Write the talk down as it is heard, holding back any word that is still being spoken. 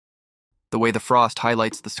the way the frost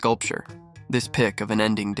highlights the sculpture. This pic of an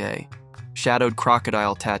ending day. Shadowed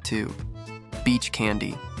crocodile tattoo. Beach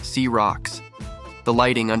candy, sea rocks. The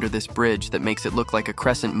lighting under this bridge that makes it look like a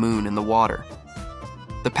crescent moon in the water.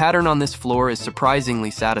 The pattern on this floor is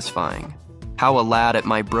surprisingly satisfying. How a lad at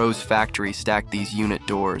my bro's factory stacked these unit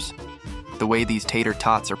doors. The way these tater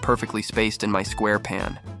tots are perfectly spaced in my square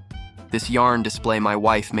pan. This yarn display my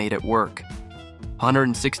wife made at work.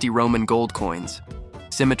 160 Roman gold coins.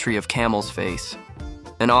 Symmetry of camel's face.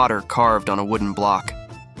 An otter carved on a wooden block.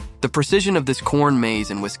 The precision of this corn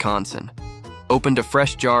maze in Wisconsin. Opened a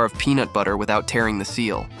fresh jar of peanut butter without tearing the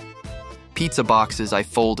seal. Pizza boxes I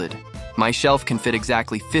folded. My shelf can fit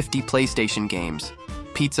exactly 50 PlayStation games.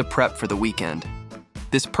 Pizza prep for the weekend.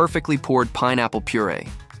 This perfectly poured pineapple puree.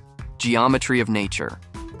 Geometry of nature.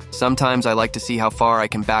 Sometimes I like to see how far I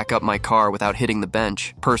can back up my car without hitting the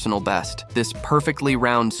bench. Personal best. This perfectly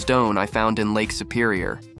round stone I found in Lake Superior.